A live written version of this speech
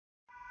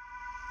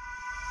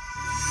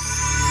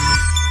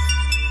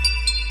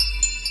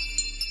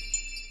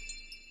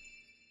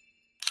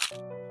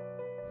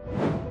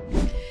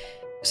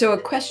So a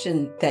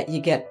question that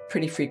you get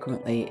pretty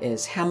frequently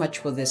is, how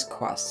much will this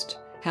cost?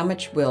 How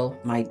much will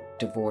my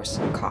divorce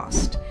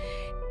cost?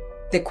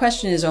 The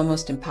question is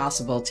almost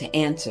impossible to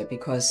answer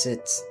because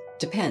it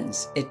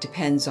depends. It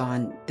depends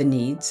on the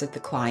needs of the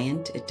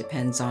client. It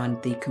depends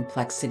on the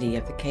complexity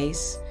of the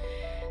case,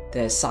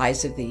 the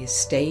size of the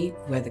estate,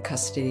 whether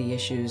custody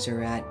issues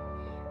are at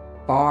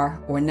bar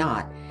or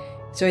not.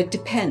 So it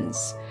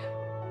depends.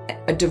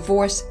 A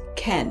divorce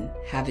can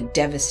have a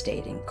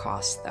devastating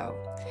cost, though.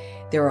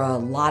 There are a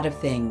lot of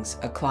things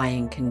a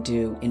client can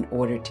do in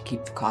order to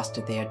keep the cost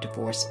of their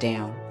divorce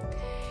down.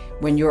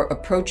 When you're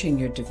approaching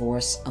your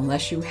divorce,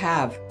 unless you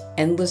have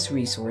endless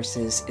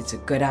resources, it's a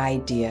good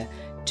idea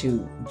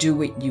to do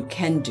what you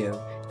can do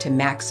to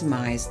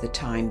maximize the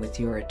time with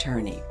your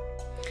attorney.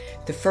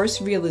 The first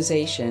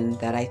realization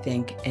that I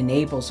think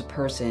enables a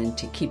person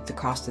to keep the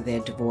cost of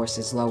their divorce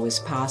as low as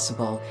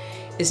possible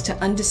is to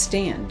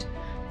understand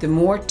the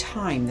more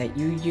time that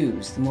you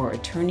use, the more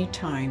attorney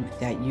time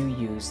that you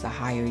use, the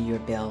higher your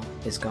bill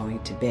is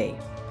going to be.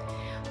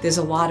 There's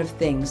a lot of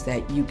things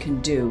that you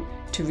can do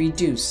to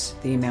reduce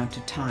the amount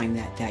of time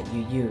that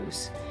you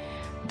use.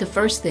 The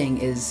first thing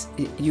is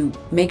you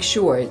make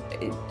sure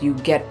you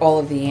get all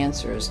of the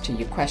answers to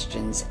your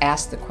questions.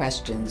 Ask the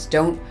questions.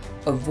 Don't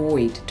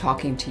avoid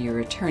talking to your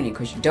attorney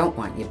because you don't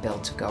want your bill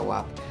to go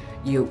up.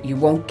 You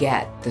won't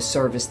get the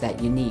service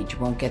that you need. You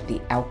won't get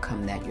the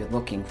outcome that you're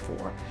looking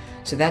for.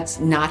 So that's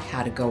not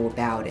how to go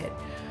about it.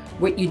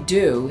 What you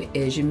do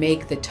is you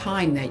make the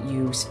time that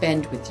you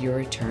spend with your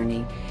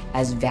attorney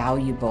as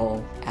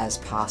valuable as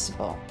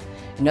possible.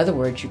 In other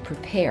words, you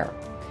prepare.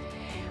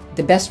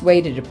 The best way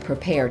to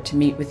prepare to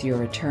meet with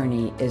your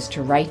attorney is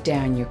to write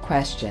down your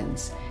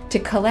questions, to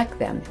collect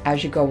them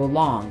as you go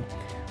along.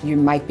 You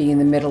might be in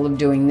the middle of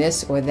doing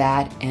this or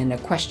that, and a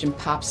question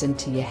pops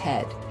into your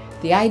head.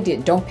 The idea,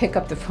 don't pick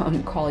up the phone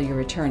and call your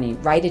attorney.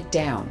 Write it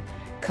down.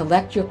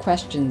 Collect your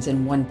questions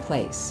in one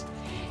place.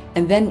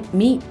 And then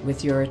meet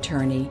with your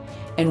attorney,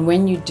 and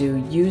when you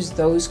do, use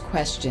those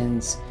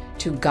questions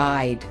to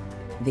guide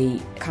the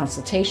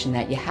consultation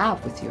that you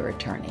have with your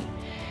attorney.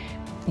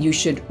 You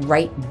should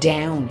write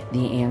down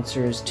the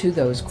answers to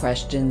those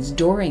questions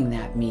during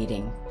that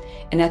meeting.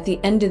 And at the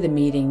end of the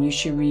meeting, you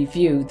should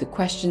review the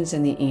questions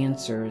and the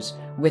answers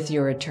with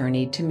your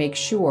attorney to make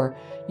sure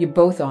you're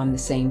both on the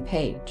same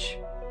page.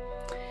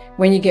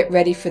 When you get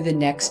ready for the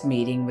next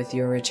meeting with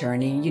your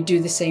attorney, you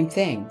do the same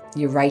thing.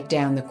 You write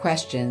down the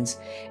questions,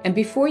 and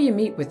before you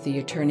meet with the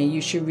attorney,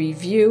 you should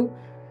review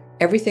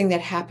everything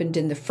that happened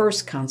in the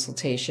first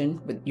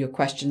consultation with your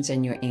questions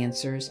and your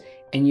answers,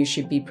 and you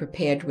should be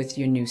prepared with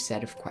your new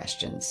set of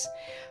questions.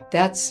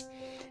 That's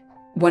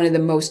one of the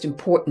most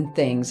important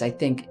things, I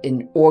think,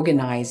 in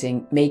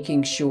organizing,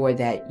 making sure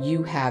that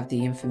you have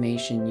the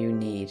information you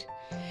need.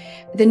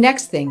 The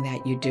next thing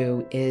that you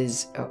do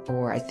is,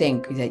 or I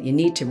think that you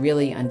need to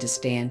really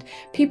understand,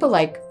 people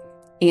like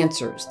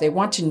answers. They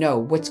want to know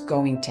what's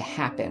going to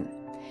happen.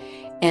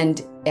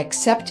 And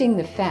accepting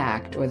the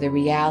fact or the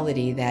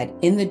reality that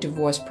in the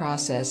divorce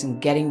process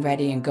and getting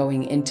ready and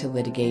going into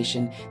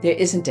litigation, there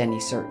isn't any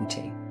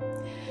certainty.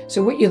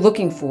 So what you're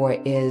looking for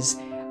is,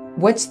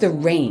 what's the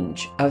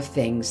range of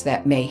things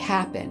that may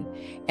happen?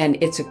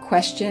 And it's a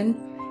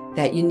question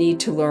that you need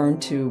to learn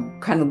to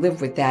kind of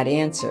live with that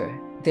answer.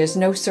 There's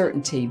no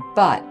certainty,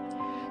 but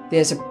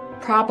there's a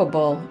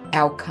probable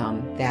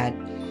outcome that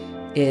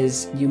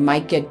is you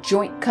might get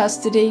joint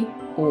custody,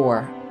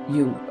 or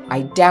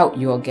I doubt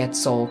you'll get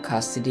sole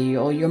custody,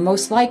 or you'll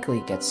most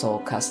likely get sole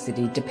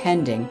custody,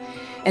 depending,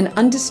 and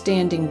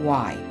understanding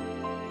why.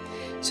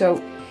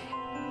 So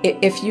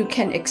if you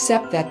can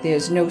accept that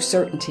there's no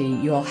certainty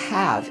you'll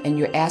have, and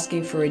you're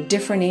asking for a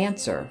different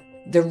answer,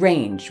 the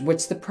range,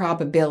 what's the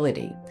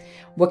probability?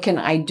 What can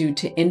I do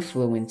to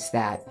influence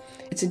that?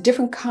 It's a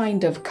different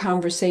kind of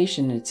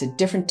conversation. It's a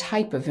different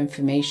type of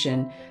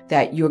information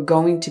that you're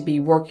going to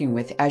be working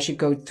with as you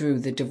go through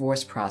the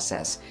divorce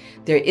process.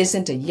 There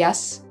isn't a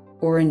yes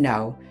or a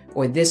no,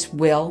 or this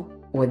will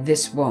or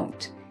this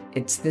won't.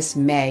 It's this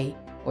may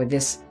or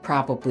this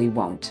probably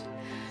won't.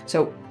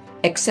 So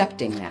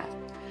accepting that.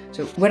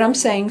 So what I'm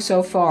saying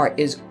so far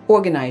is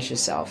organize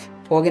yourself,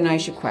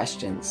 organize your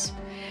questions.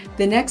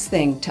 The next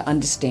thing to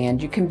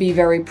understand, you can be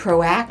very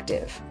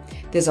proactive.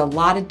 There's a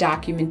lot of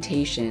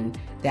documentation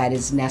that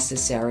is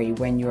necessary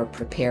when you're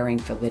preparing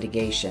for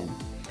litigation.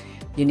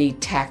 You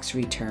need tax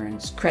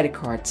returns, credit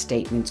card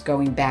statements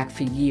going back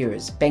for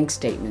years, bank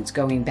statements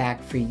going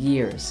back for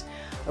years.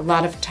 A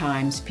lot of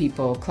times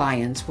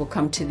clients will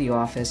come to the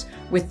office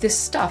with this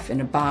stuff in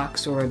a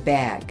box or a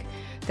bag.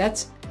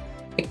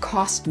 It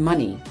costs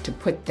money to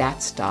put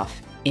that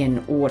stuff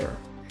in order.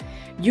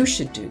 You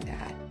should do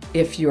that.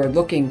 If you're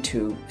looking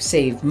to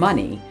save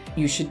money,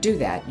 you should do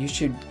that. You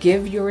should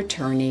give your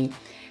attorney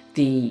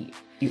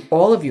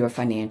all of your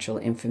financial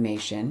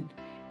information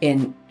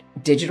in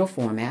digital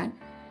format,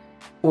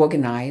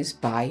 organized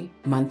by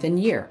month and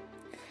year.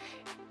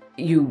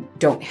 You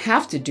don't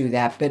have to do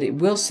that, but it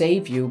will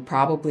save you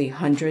probably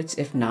hundreds,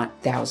 if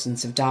not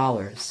thousands of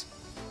dollars.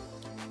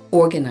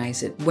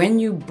 Organize it. When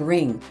you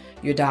bring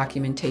your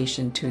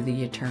documentation to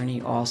the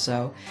attorney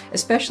also,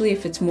 especially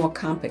if it's more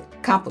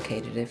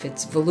complicated, if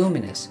it's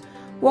voluminous,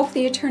 walk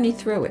the attorney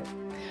through it.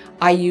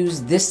 I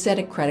use this set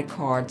of credit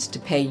cards to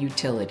pay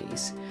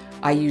utilities.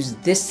 I use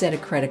this set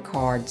of credit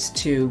cards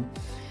to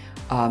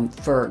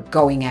for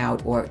going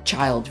out or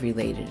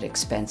child-related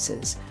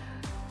expenses.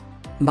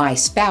 My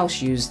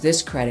spouse used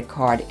this credit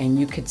card, and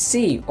you could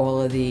see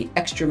all of the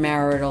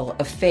extramarital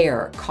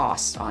affair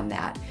costs on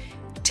that.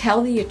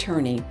 Tell the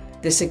attorney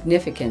the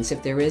significance,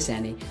 if there is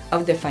any,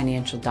 of the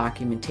financial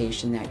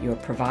documentation that you're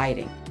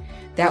providing.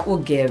 That will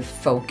give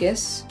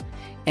focus,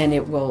 and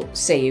it will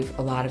save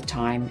a lot of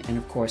time, and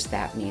of course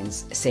that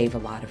means save a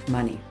lot of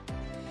money.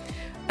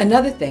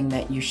 Another thing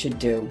that you should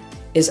do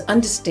is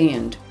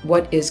understand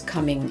what is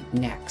coming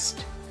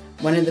next.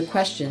 One of the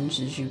questions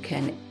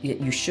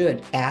you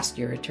should ask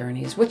your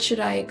attorney is, what should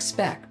I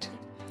expect?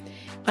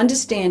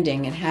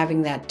 Understanding and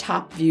having that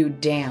top view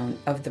down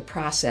of the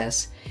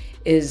process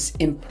is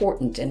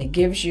important, and it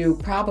gives you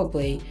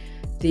probably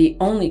the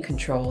only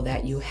control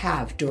that you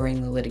have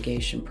during the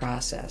litigation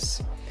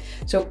process.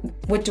 So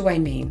what do I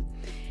mean?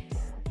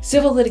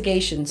 Civil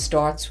litigation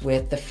starts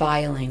with the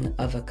filing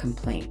of a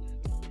complaint.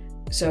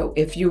 So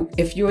if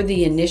you're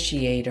the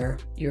initiator,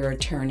 your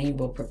attorney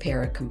will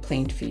prepare a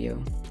complaint for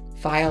you,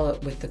 file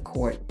it with the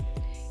court,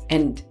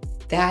 and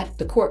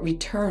the court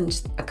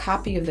returns a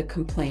copy of the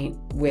complaint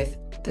with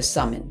the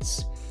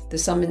summons. The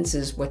summons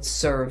is what's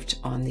served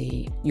on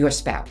your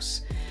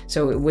spouse.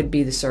 So it would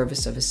be the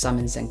service of a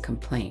summons and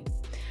complaint.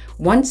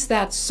 Once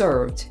that's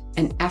served,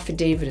 an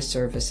affidavit of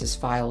service is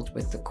filed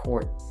with the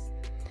court.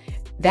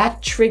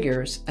 That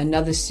triggers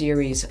another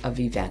series of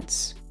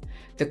events.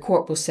 The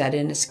court will set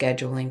in a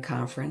scheduling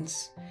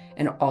conference,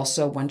 and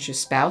also once your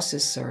spouse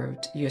is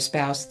served, your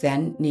spouse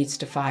then needs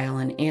to file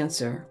an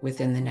answer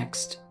within the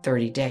next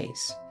 30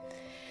 days.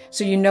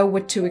 So you know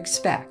what to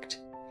expect.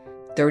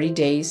 30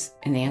 days,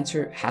 an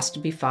answer has to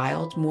be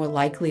filed, more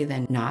likely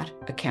than not,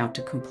 a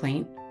counter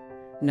complaint.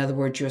 In other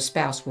words, your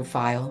spouse will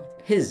file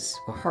his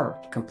or her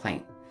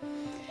complaint.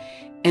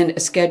 And a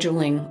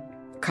scheduling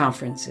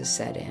conference is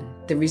set in.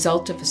 The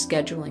result of a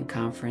scheduling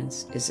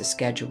conference is a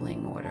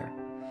scheduling order.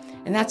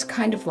 And that's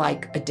kind of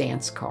like a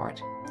dance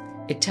card.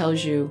 It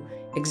tells you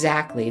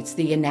exactly, it's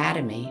the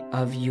anatomy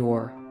of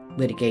your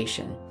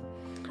litigation.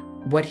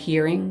 What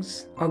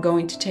hearings are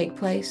going to take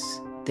place,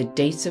 the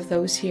dates of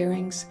those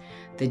hearings,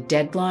 the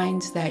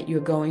deadlines that you're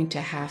going to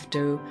have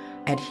to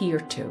adhere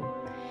to.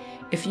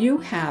 If you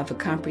have a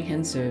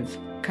comprehensive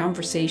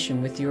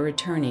conversation with your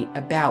attorney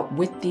about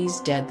what these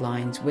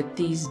deadlines, what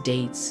these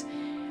dates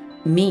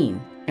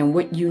mean, and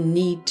what you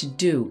need to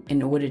do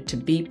in order to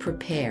be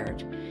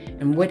prepared,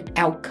 and what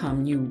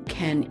outcome you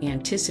can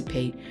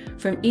anticipate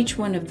from each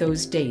one of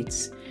those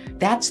dates,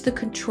 that's the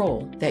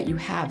control that you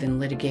have in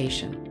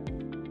litigation.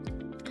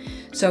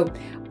 So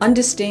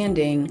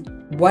understanding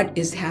what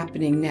is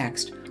happening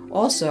next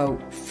also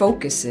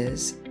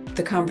focuses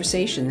the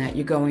conversation that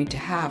you're going to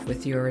have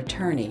with your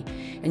attorney,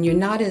 and you're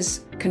not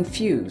as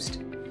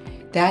confused.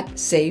 That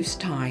saves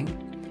time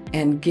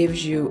and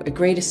gives you a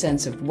greater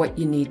sense of what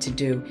you need to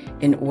do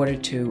in order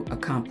to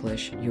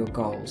accomplish your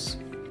goals.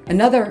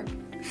 Another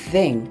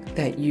thing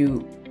that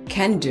you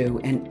can do,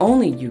 and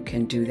only you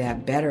can do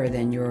that better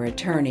than your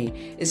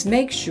attorney, is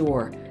make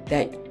sure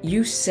that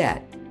you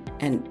set,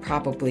 and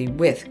probably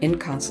in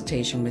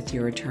consultation with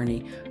your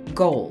attorney,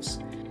 goals,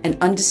 and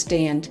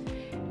understand,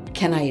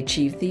 can I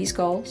achieve these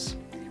goals?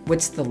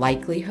 What's the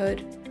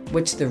likelihood?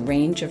 What's the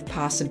range of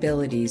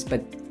possibilities?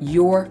 But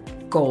your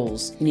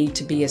goals need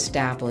to be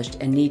established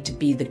and need to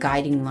be the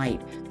guiding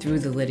light through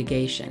the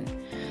litigation.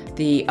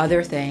 The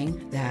other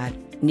thing that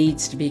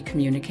needs to be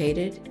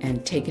communicated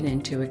and taken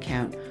into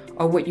account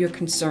are what your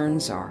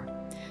concerns are.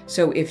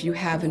 So if you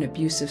have an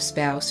abusive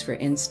spouse, for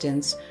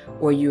instance,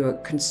 or you're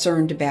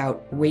concerned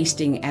about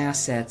wasting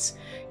assets,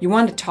 you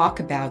want to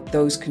talk about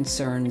those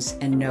concerns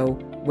and know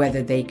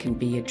whether they can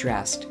be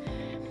addressed.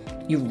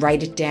 You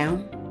write it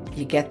down,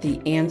 you get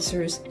the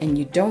answers, and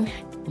you don't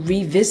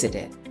revisit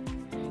it.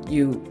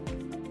 You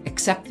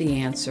accept the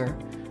answer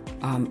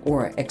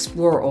or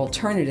explore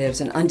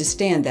alternatives and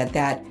understand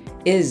that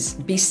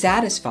be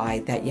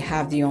satisfied that you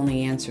have the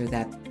only answer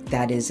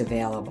that is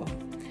available.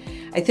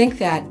 I think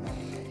that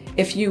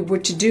if you were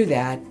to do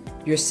that,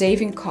 you're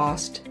saving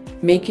cost,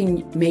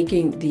 making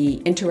the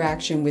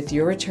interaction with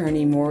your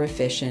attorney more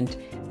efficient.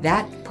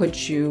 That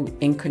puts you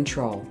in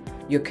control.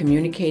 You're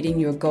communicating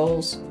your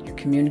goals, you're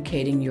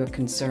communicating your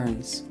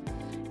concerns.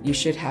 You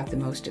should have the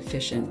most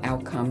efficient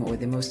outcome, or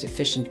the most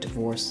efficient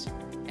divorce,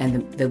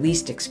 and the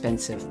least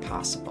expensive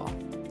possible.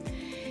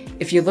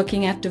 If you're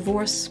looking at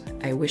divorce,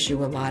 I wish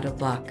you a lot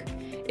of luck.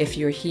 If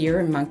you're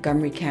here in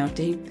Montgomery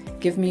County,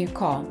 give me a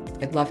call.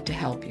 I'd love to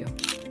help you.